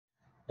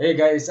Hey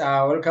guys,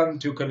 welcome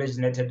to College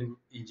Netted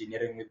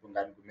Engineering with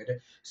Bungani Gumede.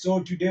 So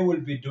today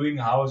we'll be doing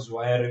house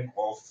wiring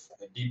of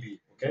a DB.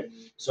 Okay,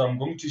 so I'm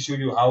going to show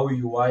you how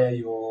you wire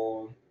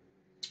your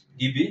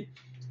DB,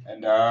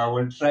 and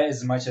we'll try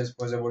as much as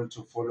possible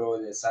to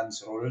follow the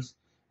sun's rules.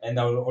 And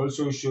I will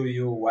also show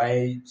you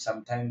why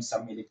sometimes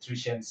some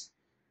electricians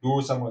do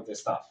some of the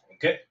stuff.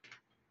 Okay,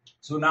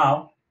 so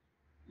now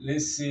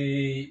let's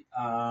say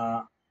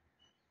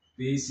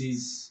this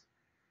is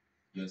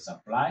your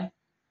supply.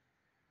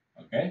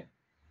 Okay,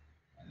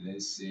 and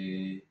let's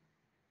say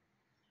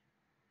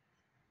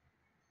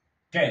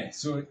okay,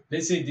 so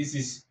let's say this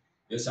is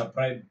your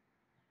supply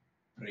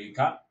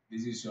breaker,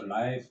 this is your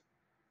live,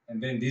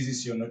 and then this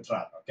is your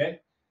neutral. Okay.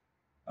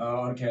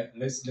 Okay.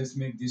 Let's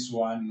make this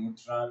one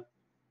neutral,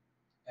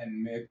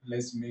 and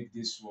let's make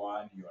this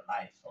one your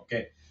live.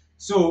 Okay.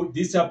 So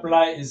this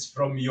supply is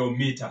from your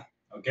meter.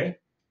 Okay,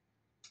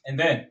 and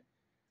then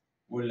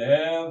we'll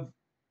have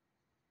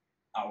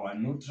our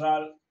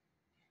neutral,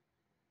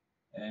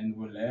 and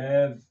we'll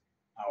have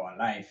our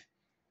live.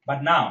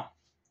 But now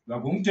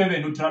we're going to have a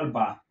neutral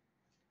bar.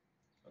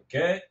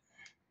 Okay,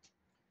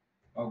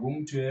 we're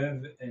going to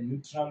have a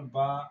neutral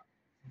bar.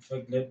 In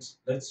fact,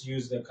 let's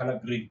use the color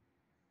green.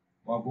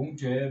 We're going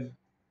to have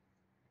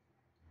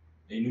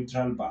a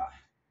neutral bar.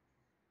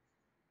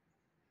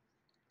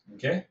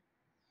 Okay,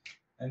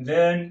 and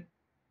then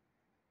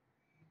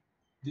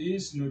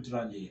this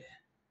neutral here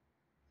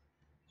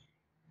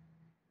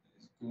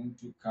is going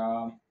to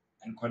come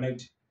and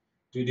connect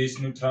to this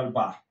neutral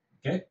bar.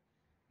 Okay,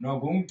 now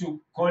we're going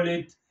to call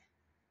it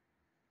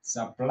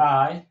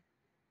supply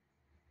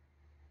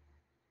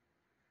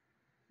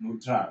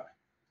neutral.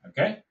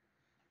 Okay,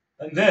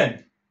 and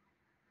then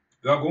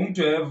we are going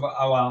to have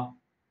our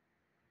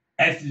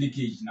earth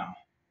leakage now.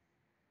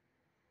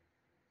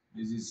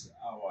 This is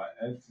our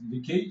earth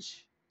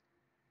leakage.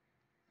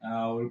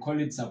 We'll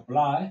call it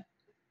supply,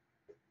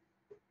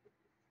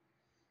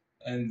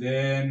 and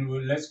then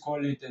let's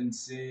call it and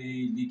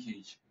say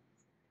leakage.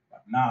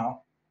 But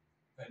now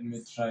let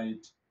me try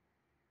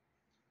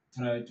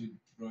to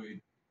draw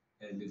it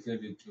a little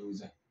bit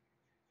closer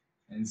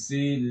and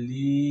say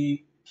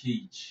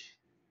leakage.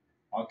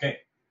 Okay,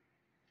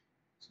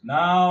 so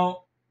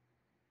now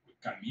we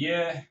come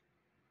here,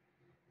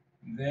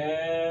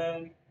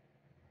 then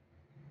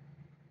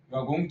we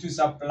are going to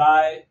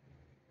supply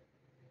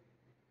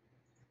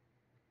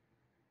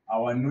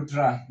our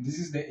neutral. This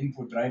is the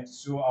input, right?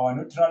 So our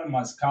neutral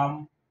must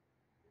come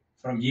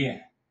from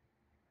here.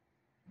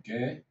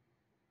 Okay,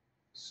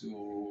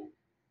 so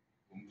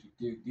I'm going to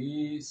take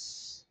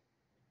this.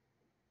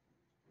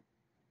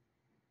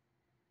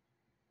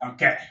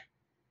 Okay,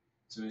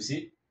 so you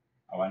see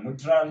our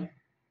neutral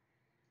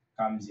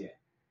comes here.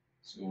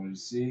 So we'll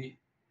see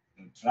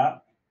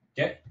neutral.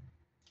 Okay,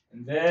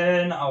 and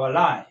then our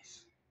live.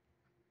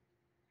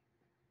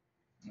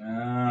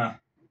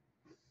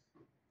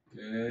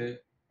 Okay.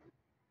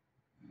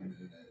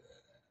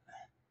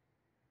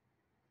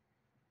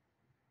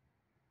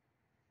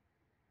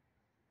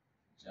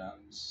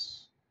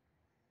 Jumps.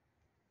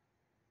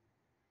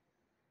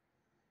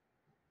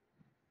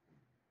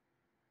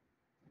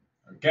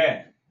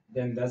 Okay,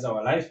 then that's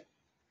our life.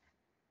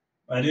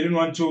 I didn't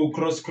want to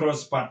cross,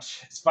 but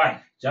it's fine.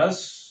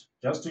 Just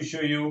to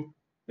show you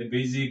the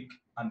basic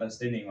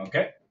understanding.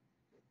 Okay,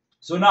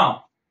 so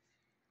now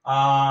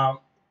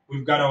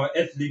we've got our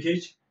earth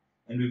leakage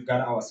and we've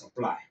got our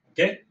supply.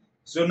 Okay,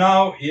 so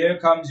now here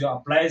comes your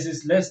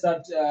appliances. Let's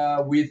start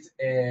with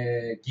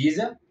a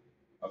geyser.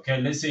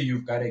 Okay, let's say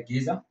you've got a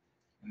geyser,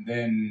 and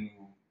then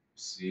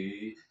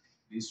say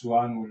this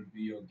one will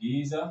be your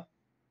geyser.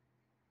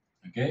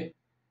 Okay,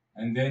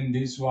 and then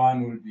this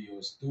one will be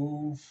your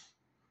stove,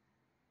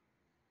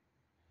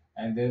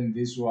 and then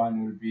this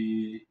one will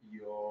be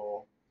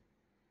your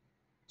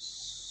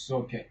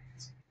socket.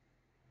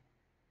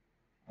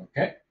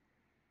 Okay,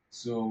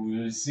 so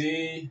we'll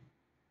see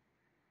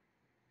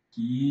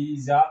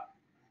geyser,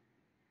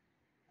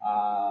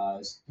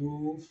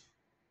 stove,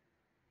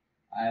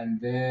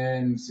 and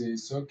then say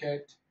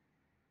socket,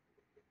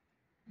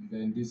 and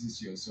then this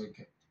is your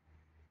socket,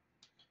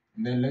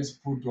 and then let's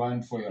put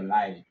one for your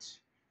light.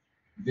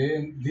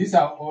 Then these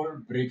are all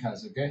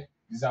breakers. Okay,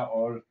 these are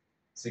all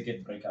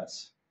circuit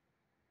breakers.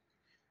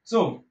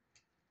 So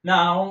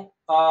now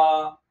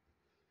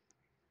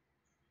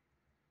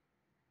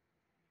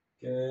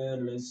okay,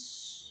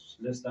 let's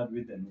start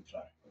with the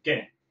neutral.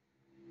 Okay,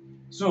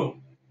 so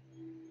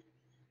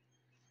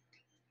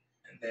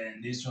and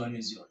then this one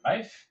is your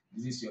life,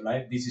 this is your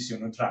life, this is your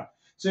neutral.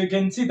 So you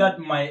can see that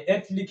my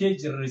earth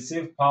leakage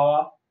receive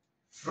power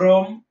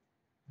from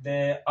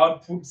the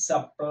output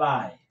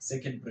supply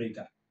circuit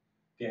breaker.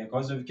 Okay,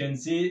 because you can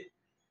see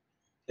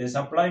the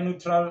supply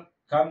neutral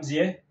comes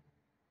here,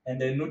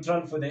 and the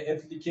neutral for the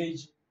earth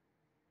leakage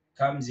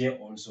comes here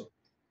also,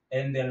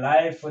 and the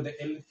live for the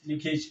earth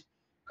leakage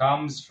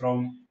comes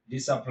from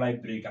this supply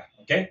breaker.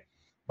 Okay,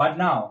 but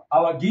now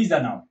our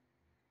geyser now.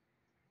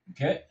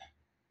 Okay,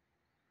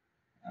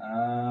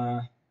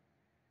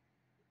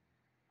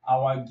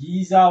 our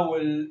geyser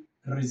will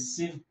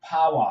receive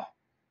power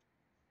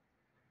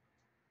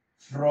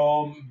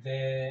from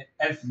the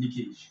earth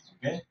leakage.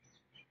 Okay,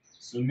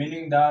 so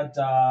meaning that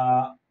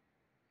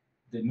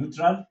the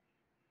neutral.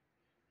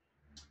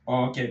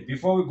 Oh, okay,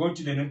 before we go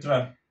to the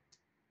neutral,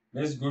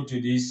 let's go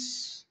to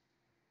this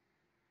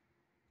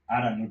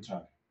other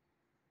neutral.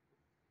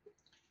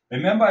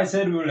 Remember, I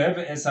said we will have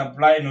a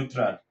supply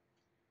neutral.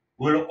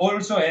 We'll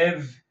also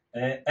have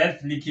a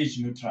earth leakage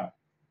neutral.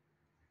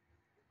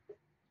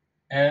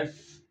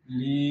 Earth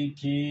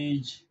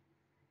leakage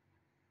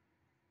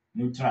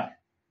neutral.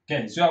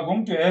 Okay, so you are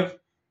going to have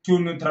two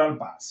neutral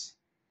bars.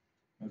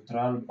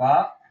 Neutral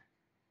bar,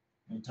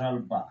 neutral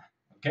bar.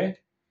 Okay,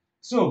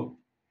 so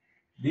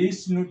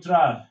this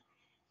neutral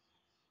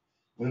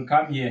will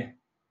come here.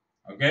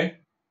 Okay,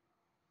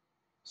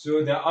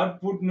 so the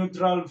output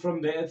neutral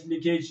from the earth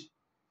leakage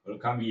will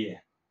come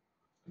here.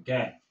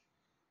 Okay,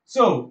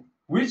 so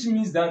which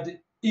means that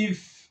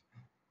if,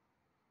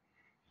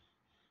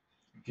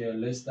 okay,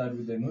 let's start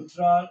with the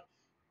neutral.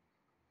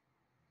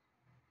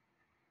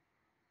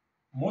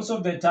 Most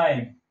of the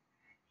time,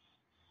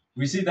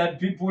 we see that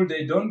people,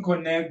 they don't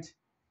connect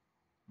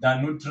the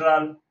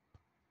neutral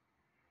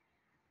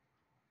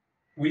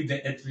with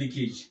the earth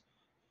leakage.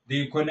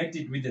 They connect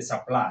it with the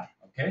supply.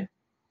 Okay,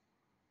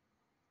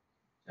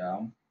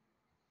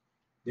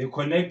 they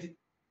connect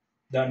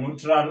the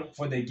neutral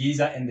for the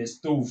geyser and the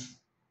stove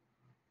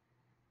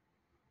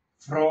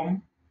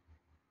from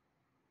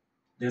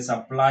the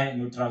supply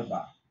neutral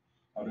bar,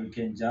 or you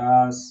can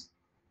just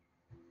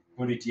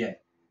put it here.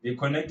 They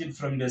connect it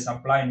from the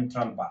supply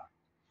neutral bar.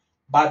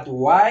 But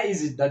why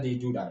is it that they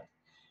do that?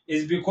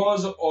 It's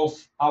because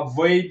of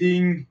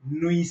avoiding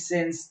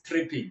nuisance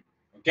tripping.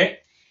 Okay,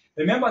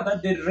 remember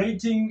that the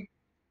rating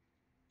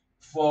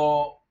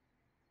for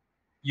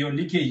your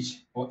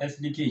leakage or earth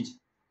leakage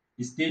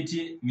is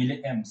 30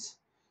 milliamps.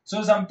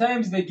 So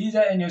sometimes the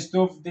geyser and your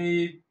stove,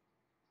 they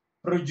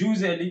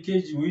produce a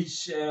leakage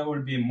which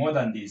will be more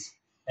than this,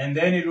 and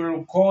then it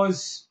will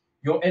cause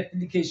your earth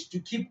leakage to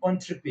keep on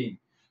tripping.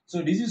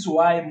 So this is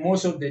why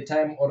most of the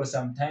time, or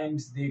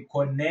sometimes, they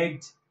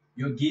connect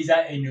your geyser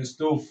and your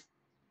stove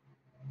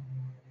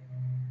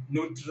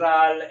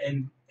neutral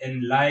and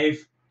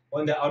live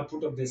on the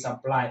output of the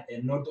supply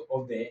and not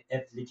of the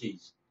earth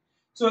leakage.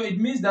 So it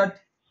means that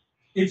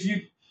if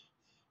you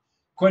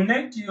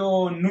connect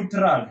your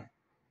neutral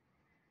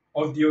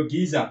of your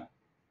geyser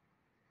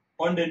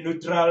on the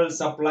neutral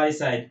supply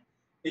side,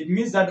 it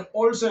means that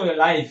also your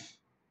life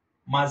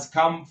must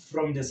come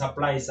from the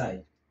supply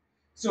side.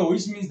 So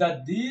which means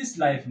that this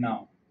life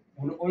now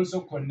will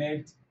also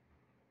connect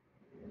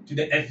to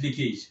the earth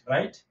leakage,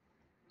 right?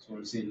 So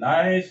we'll say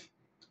life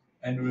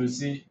and we'll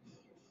say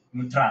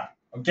neutral.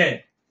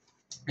 Okay.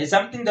 It's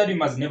something that you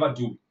must never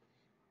do.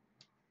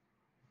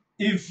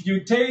 If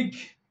you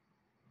take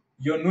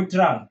your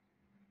neutral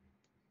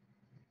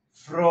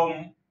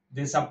from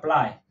the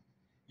supply,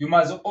 you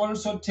must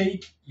also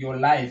take your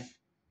life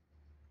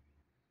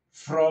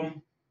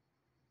from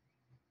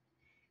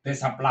the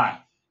supply.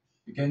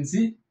 You can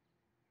see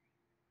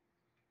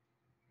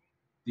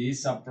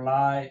this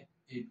supply,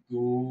 it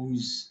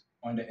goes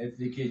on the earth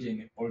leakage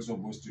and it also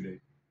goes to the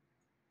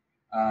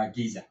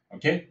geyser.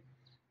 Okay,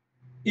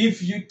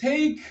 if you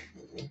take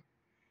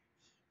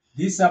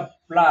this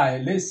supply,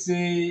 let's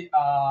say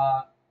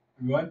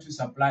we want to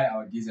supply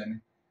our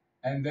geyser,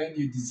 and then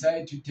you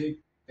decide to take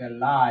the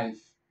life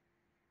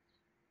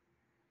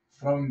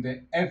from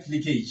the earth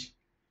leakage,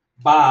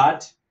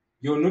 but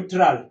your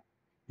neutral,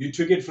 you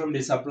took it from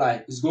the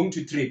supply, is going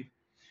to trip.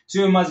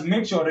 So you must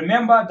make sure,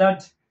 remember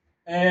that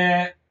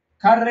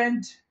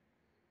current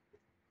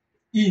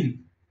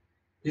in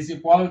is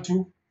equal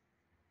to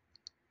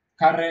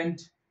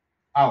current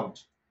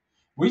out,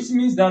 which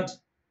means that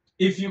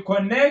if you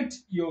connect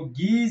your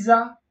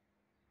geyser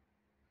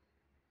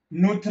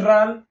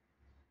neutral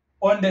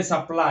on the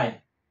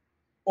supply,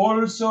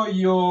 also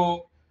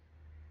your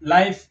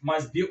life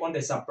must be on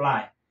the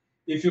supply.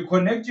 If you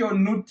connect your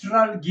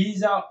neutral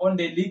geyser on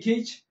the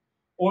leakage,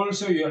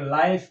 also your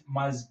life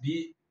must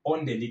be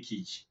on the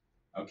leakage,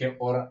 okay,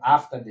 or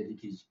after the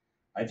leakage.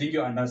 I think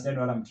you understand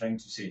what I'm trying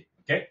to say.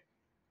 Okay,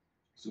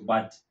 so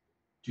but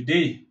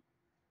today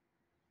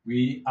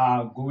we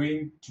are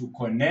going to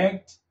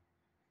connect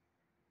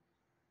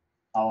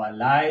our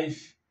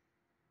life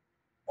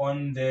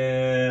on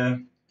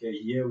the, okay,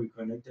 here we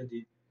connected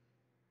it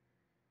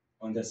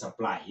on the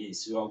supply.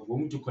 Yes, you are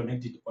going to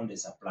connect it on the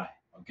supply.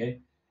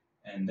 Okay,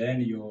 and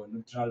then your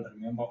neutral,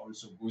 remember,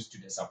 also goes to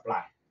the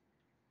supply.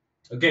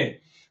 Okay,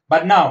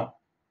 but now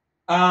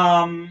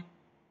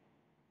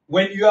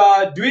when you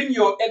are doing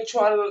your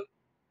actual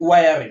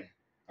wiring,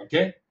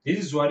 okay, this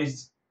is what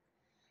is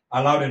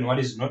allowed and what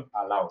is not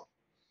allowed.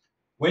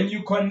 When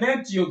you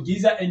connect your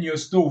geyser and your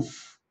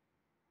stove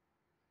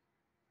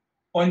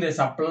on the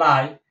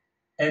supply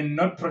and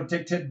not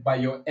protected by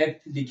your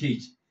earth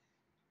leakage,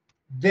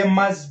 there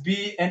must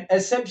be an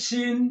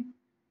exception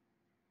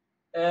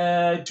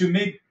to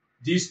make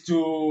this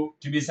to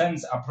be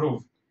science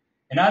approved.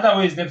 In other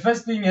words, the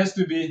first thing has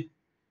to be,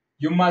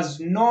 you must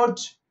not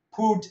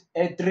put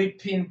a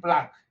 3-pin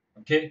plug.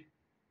 Okay,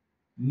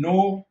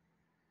 no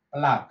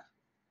plug.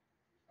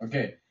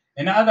 Okay.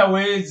 In other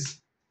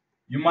words,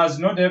 you must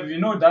not have,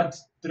 that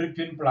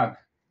 3-pin plug.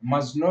 You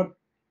must not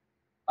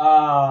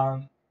uh,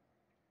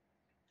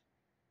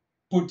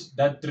 put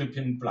that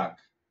 3-pin plug.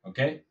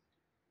 Okay.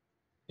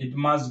 It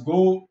must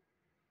go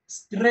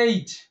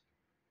straight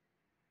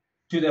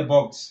to the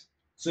box.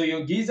 So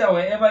your geyser,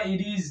 wherever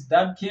it is,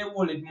 that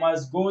cable, it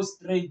must go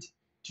straight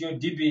to your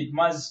DB. It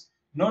must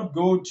not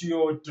go to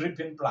your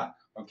 3-pin plug.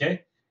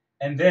 Okay.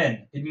 And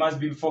then it must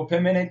be for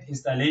permanent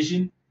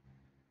installation.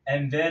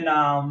 And then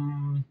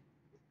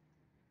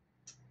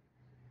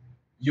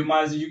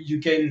you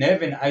can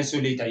have an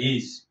isolator.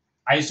 Yes,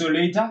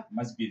 isolator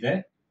must be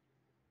there.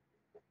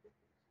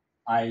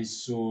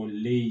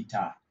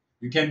 Isolator,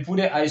 you can put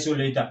an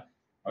isolator.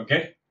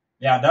 Okay,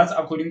 yeah, that's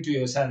according to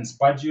your science,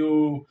 but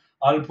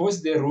I'll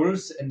post the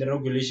rules and the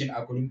regulation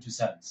according to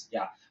science.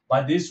 Yeah,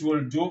 but this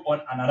will do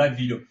on another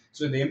video.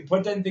 So the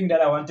important thing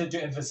that I wanted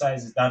to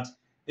emphasize is that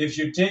if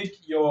you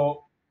take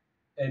your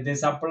the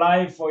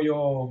supply for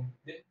your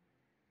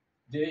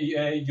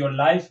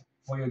life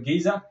for your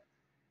geyser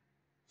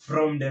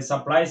from the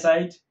supply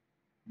side,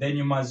 then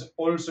you must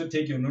also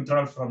take your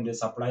neutral from the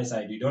supply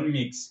side. You don't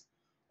mix.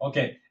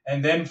 Okay,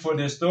 and then for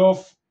the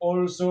stove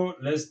also,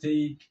 let's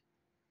take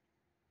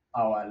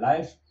our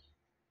life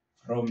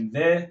from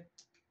there,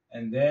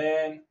 and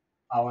then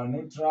our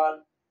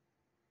neutral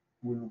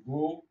will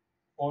go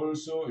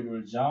also, it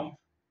will jump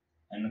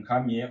and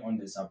come here on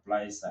the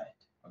supply side.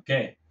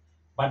 Okay,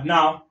 but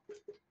now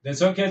the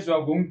sockets, we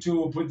are going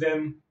to put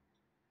them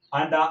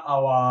under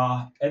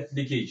our earth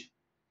leakage.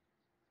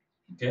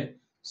 Okay,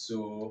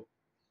 so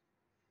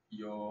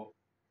your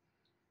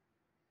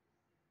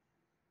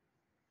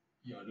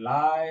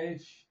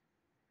life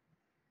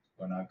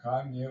gonna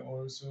come here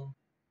also,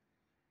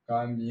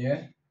 come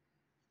here,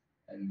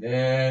 and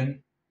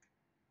then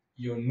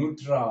your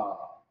neutral,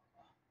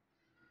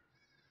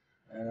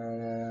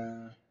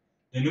 the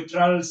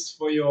neutrals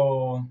for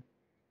your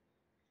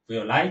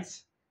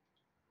lights,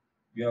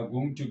 we are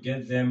going to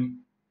get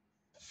them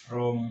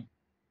from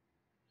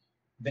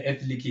the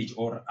earth leakage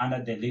or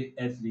under the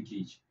earth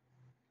leakage.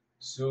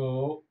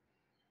 So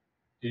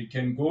it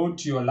can go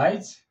to your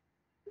lights,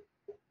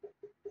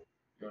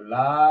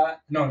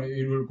 no,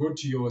 it will go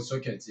to your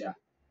sockets. Yeah,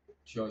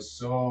 to your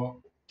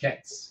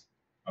sockets.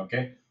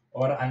 Okay,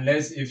 or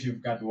unless if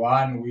you've got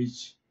one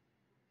which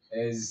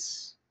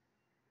is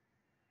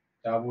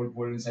double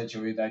pole in such a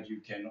way that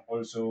you can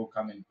also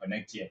come and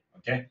connect here.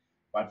 Okay,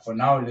 but for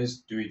now, let's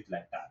do it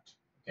like that.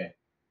 Okay,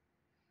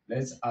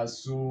 let's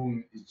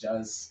assume it's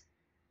just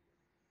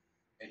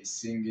a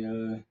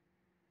single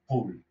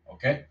pole.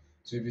 Okay,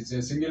 so if it's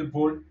a single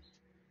pole,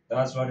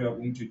 that's what you're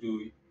going to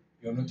do.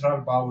 Your neutral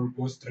bar will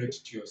go straight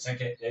to your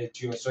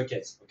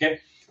sockets. Okay,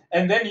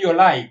 and then your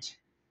light,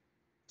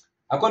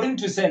 according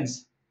to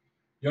sense,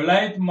 your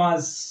light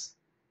must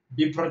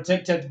be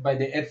protected by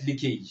the earth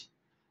leakage.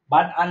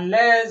 But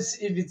unless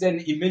if it's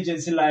an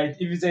emergency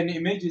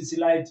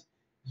light,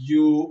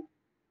 you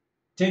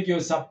take your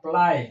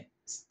supply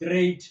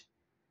straight.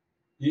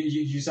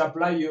 You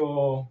supply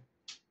your,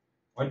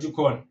 what you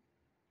call,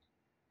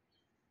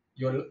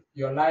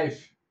 your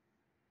life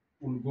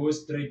will go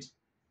straight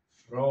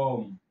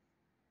from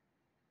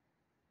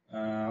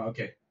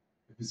okay,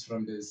 if it's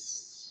from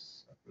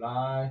this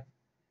supply,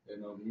 then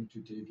I'm going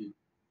to take it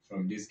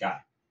from this guy.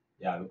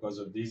 Yeah, because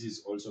of this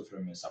is also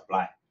from your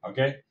supply.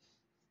 Okay,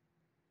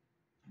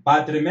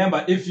 but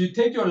remember, if you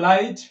take your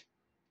life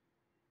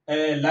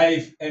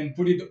and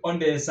put it on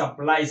the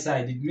supply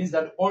side, it means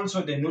that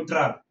also the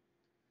neutral,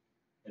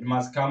 it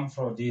must come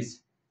from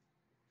this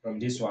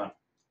one.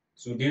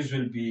 So this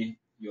will be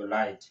your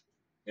light,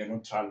 the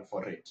neutral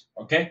for it.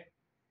 Okay,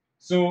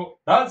 so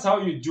that's how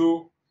you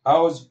do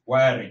house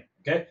wiring.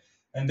 Okay,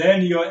 and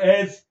then your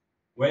earth,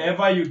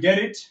 wherever you get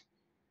it,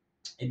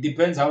 it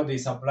depends how they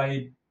supply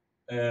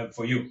it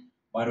for you,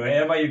 but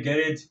wherever you get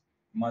it,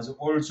 you must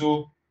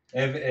also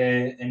have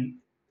an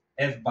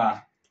F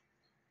bar.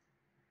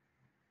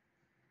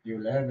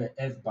 You'll have an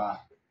F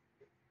bar.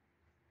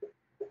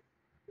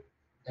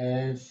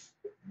 F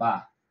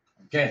bar.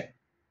 Okay,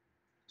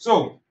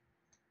 so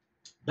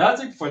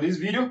that's it for this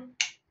video.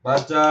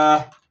 But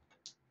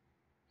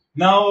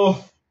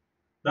now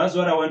that's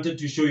what I wanted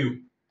to show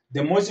you.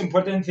 The most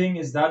important thing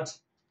is that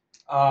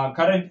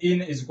current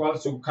in is equal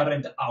to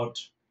current out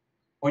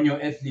on your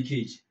earth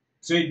leakage.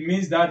 So it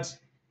means that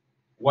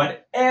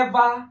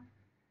whatever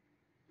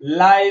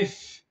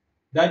life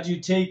that you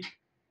take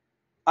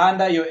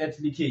under your earth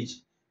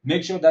leakage,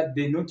 make sure that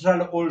the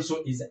neutral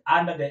also is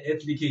under the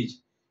earth leakage.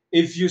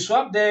 If you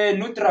swap the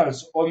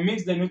neutrals or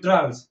mix the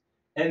neutrals,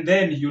 and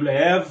then you'll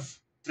have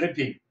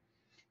tripping.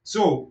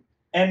 So,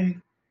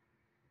 and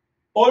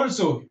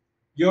also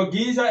your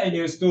geyser and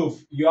your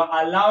stove, you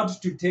are allowed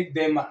to take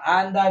them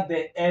under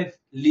the earth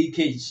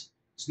leakage.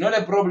 It's not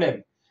a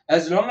problem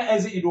as long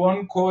as it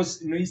won't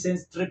cause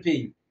nuisance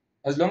tripping.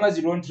 As long as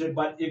you don't trip,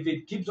 but if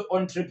it keeps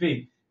on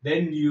tripping,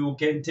 then you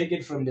can take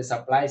it from the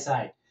supply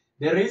side.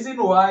 The reason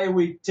why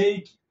we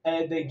take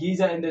the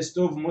geyser and the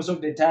stove most of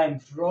the time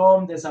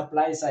from the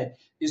supply side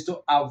is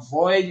to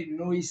avoid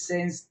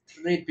nuisance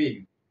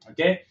tripping.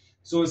 Okay,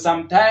 so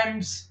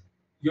sometimes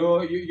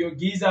your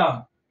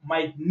geyser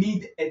might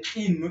need a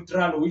clean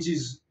neutral which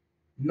is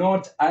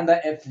not under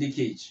earth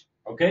leakage.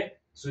 Okay,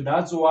 so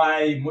that's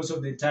why most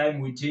of the time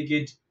we take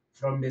it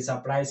from the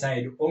supply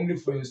side only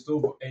for your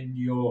stove and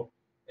your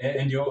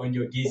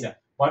geyser,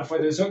 but for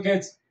the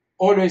sockets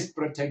always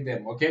protect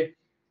them. Okay,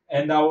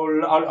 and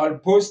I'll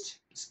post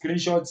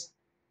screenshots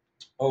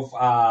of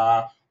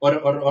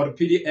or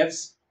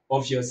PDFs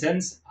of your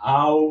sense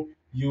how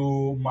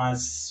you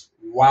must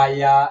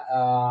wire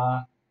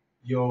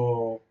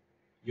your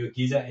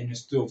geyser and your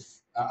stove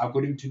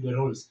according to the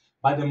rules.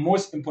 But the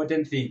most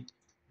important thing,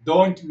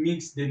 don't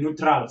mix the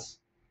neutrals.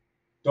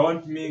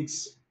 Don't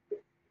mix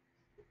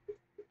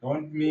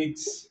don't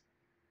mix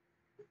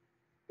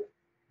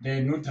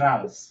the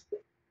neutrals.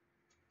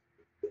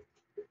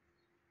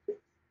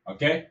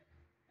 Okay?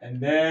 And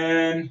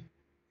then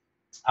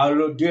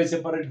I'll do a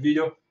separate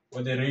video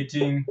for the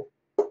rating,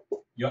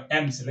 your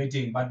amps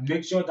rating. But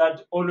make sure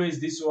that always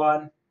this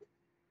one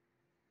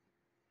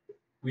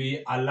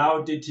we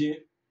allow 30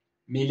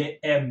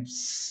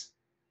 milliamps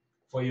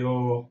for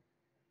your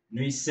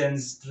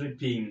nuisance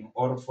stripping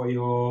or for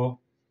your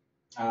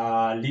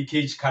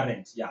leakage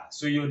current. Yeah,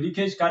 so your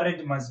leakage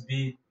current must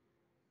be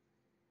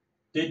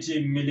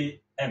 30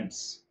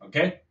 milliamps.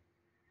 Okay,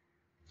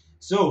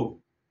 so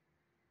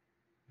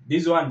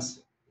these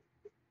ones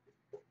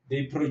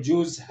they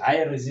produce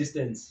high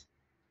resistance,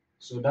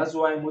 so that's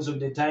why most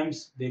of the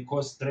times they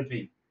cause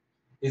stripping.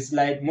 It's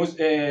like most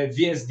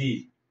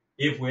VSD.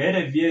 If we had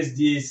a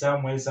VSD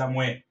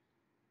somewhere,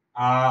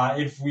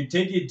 if we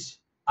take it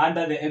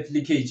under the earth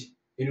leakage,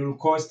 it will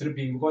cause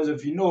tripping because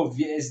if you know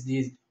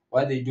VSDs,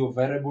 what they do,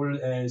 variable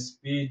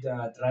speed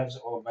drives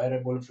or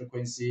variable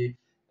frequency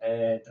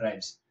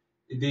drives,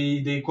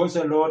 they cause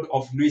a lot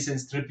of noise and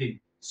stripping.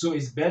 So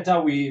it's better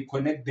we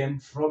connect them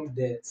from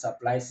the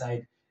supply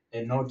side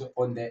and not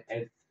on the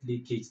earth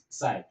leakage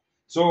side.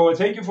 So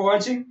thank you for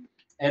watching,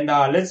 and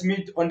let's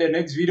meet on the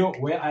next video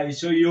where I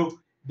show you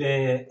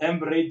the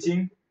amp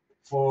rating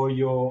for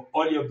your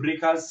all your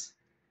breakers.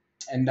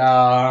 And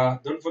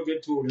don't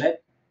forget to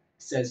like,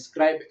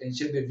 subscribe, and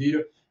share the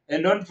video.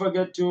 And don't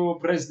forget to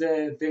press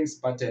the thanks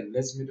button.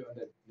 Let's meet on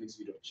the next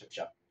video. Sharp,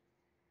 sharp.